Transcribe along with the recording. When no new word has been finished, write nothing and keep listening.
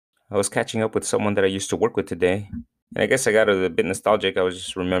I was catching up with someone that I used to work with today, and I guess I got a bit nostalgic. I was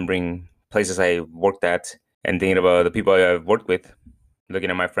just remembering places I worked at and thinking about the people I've worked with. Looking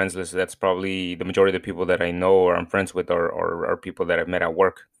at my friends list, that's probably the majority of the people that I know or I'm friends with or are people that I've met at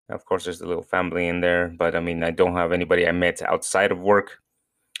work. Of course, there's a little family in there, but I mean, I don't have anybody I met outside of work.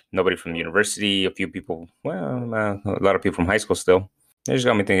 Nobody from university. A few people, well, a lot of people from high school still. It just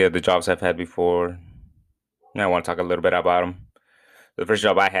got me thinking of the jobs I've had before. And I want to talk a little bit about them. The first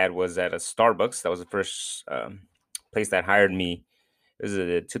job I had was at a Starbucks. That was the first place that hired me. It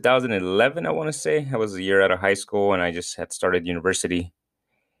was 2011, I want to say. I was a year out of high school, and I just had started university,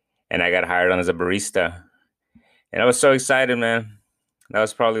 and I got hired on as a barista. And I was so excited, man. That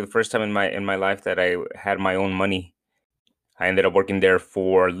was probably the first time in my life that I had my own money. I ended up working there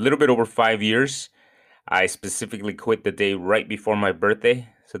for a little bit over 5 years. I specifically quit the day right before my birthday,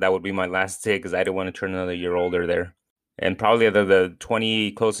 so that would be my last day because I didn't want to turn another year older there. And probably the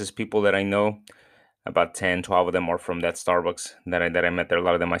 20 closest people that I know, about 10, 12 of them are from that Starbucks that I met there. A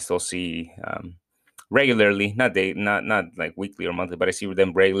lot of them I still see regularly, not like weekly or monthly, but I see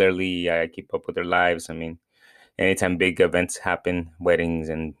them regularly. I keep up with their lives. I mean, anytime big events happen, weddings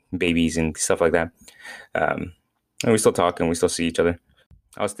and babies and stuff like that, um, and we still talk and we still see each other.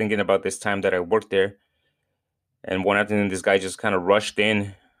 I was thinking about this time that I worked there, and one afternoon, this guy just kind of rushed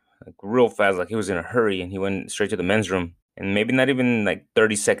in, like real fast, like he was in a hurry, and he went straight to the men's room. And maybe not even like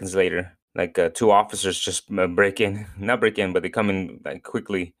 30 seconds later, like two officers just break in, not break in, but they come in like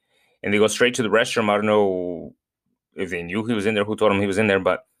quickly, and they go straight to the restroom. I don't know if they knew he was in there, who told him he was in there,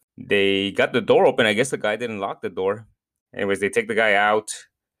 but they got the door open. I guess the guy didn't lock the door. Anyways, they take the guy out.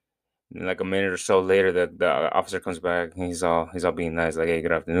 And like a minute or so later, the officer comes back. And he's all being nice, like, "Hey,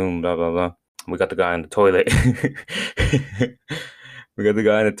 good afternoon, blah blah blah." We got the guy in the toilet. We got the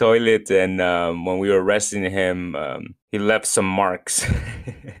guy in the toilet, and when we were arresting him, he left some marks.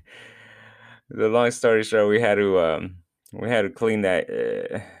 The long story short, we had to clean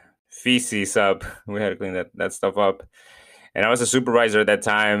that feces up. We had to clean that stuff up, and I was a supervisor at that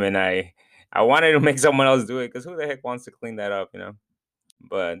time, and I wanted to make someone else do it because who the heck wants to clean that up?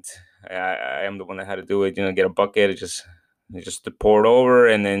 But I am the one that had to do it. Get a bucket, just to pour it over,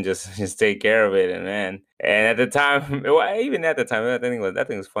 and then just take care of it. And man, and at the time, well, even at the time, that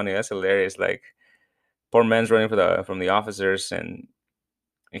thing was funny. That's hilarious. Like poor man's running from the officers, and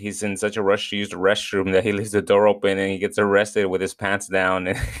he's in such a rush to use the restroom that he leaves the door open, and he gets arrested with his pants down,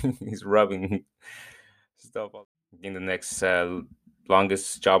 and he's rubbing stuff up. I think the next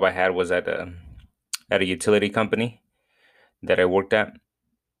longest job I had was at a utility company that I worked at.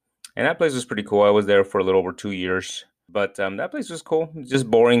 And that place was pretty cool. I was there for a little over 2 years, but that place was cool.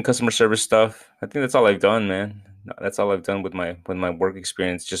 Just boring customer service stuff. I think that's all I've done, man. That's all I've done with my work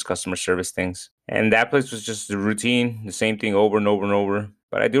experience, just customer service things. And that place was just the routine, the same thing over and over and over.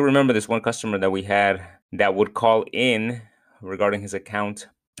 But I do remember this one customer that we had that would call in regarding his account,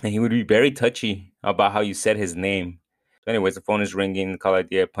 and he would be very touchy about how you said his name. So anyways, the phone is ringing. The call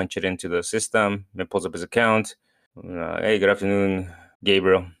ID, I punch it into the system. It pulls up his account. Hey, good afternoon,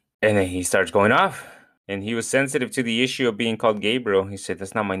 Gabriel. And then he starts going off. And he was sensitive to the issue of being called Gabriel. He said,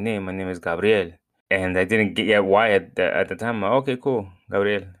 "That's not my name. My name is Gabriel." And I didn't get why at the time. Okay, cool,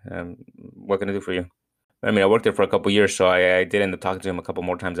 Gabriel. What can I do for you? I mean, I worked there for a couple years, so I did end up talking to him a couple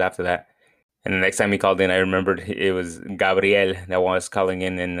more times after that. And the next time he called in, I remembered it was Gabriel that was calling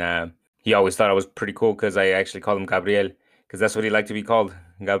in. And he always thought I was pretty cool because I actually called him Gabriel because that's what he liked to be called,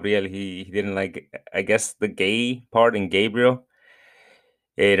 Gabriel. He didn't like, I guess, the gay part in Gabriel.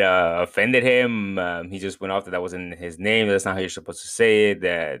 It offended him. He just went off that wasn't his name. That's not how you're supposed to say it.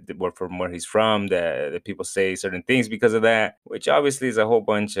 That from where he's from, that people say certain things because of that, which obviously is a whole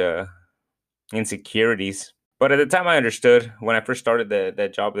bunch of insecurities. But at the time, I understood when I first started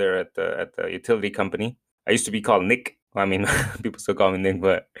that job there at the utility company. I used to be called Nick. Well, I mean, people still call me Nick,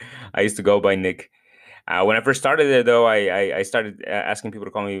 but I used to go by Nick. When I first started there, though, I started asking people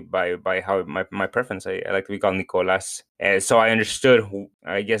to call me by how my preference. I like to be called Nicolas, and so I understood.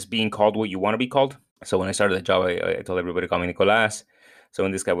 I guess being called what you want to be called. So when I started the job, I told everybody to call me Nicolas. So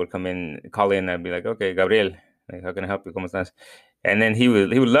when this guy would call in, I'd be like, "Okay, Gabriel, like, how can I help you? ¿Cómo estás?" And then he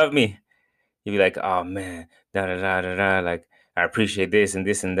would love me. He'd be like, "Oh man, da da da da da, like I appreciate this and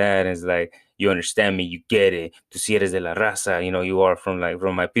this and that." And it's like, "You understand me, you get it. Tu si eres de la raza, you are from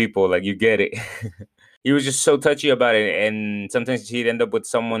my people, like you get it." He was just so touchy about it, and sometimes he'd end up with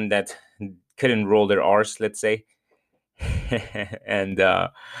someone that couldn't roll their R's, let's say, and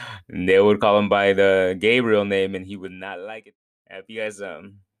they would call him by the Gabriel name, and he would not like it. If you guys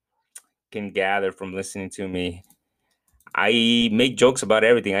can gather from listening to me, I make jokes about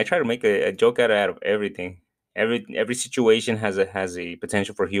everything. I try to make a joke out of everything. Every situation has a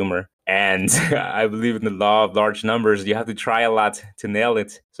potential for humor, and I believe in the law of large numbers. You have to try a lot to nail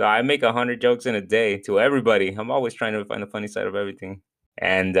it. So I make 100 jokes in a day to everybody. I'm always trying to find the funny side of everything.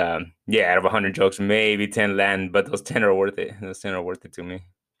 And yeah, out of 100 jokes, maybe 10 land, but those 10 are worth it. Those 10 are worth it to me.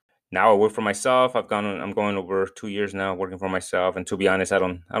 Now I work for myself. I'm going over 2 years now working for myself, and to be honest, I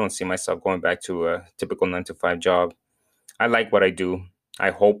don't see myself going back to a typical 9 to 5 job. I like what I do.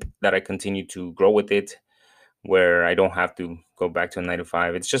 I hope that I continue to grow with it, where I don't have to go back to a 9 to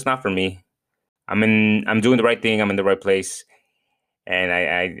 5. It's just not for me. I'm doing the right thing. I'm in the right place, and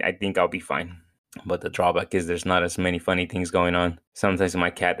I think I'll be fine. But the drawback is there's not as many funny things going on. Sometimes my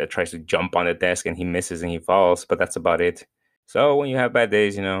cat that tries to jump on the desk and he misses and he falls, but that's about it. So when you have bad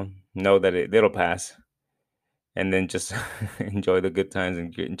days, know that it'll pass, and then just enjoy the good times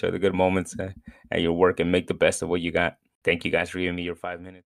and enjoy the good moments at your work and make the best of what you got. Thank you guys for giving me your 5 minutes.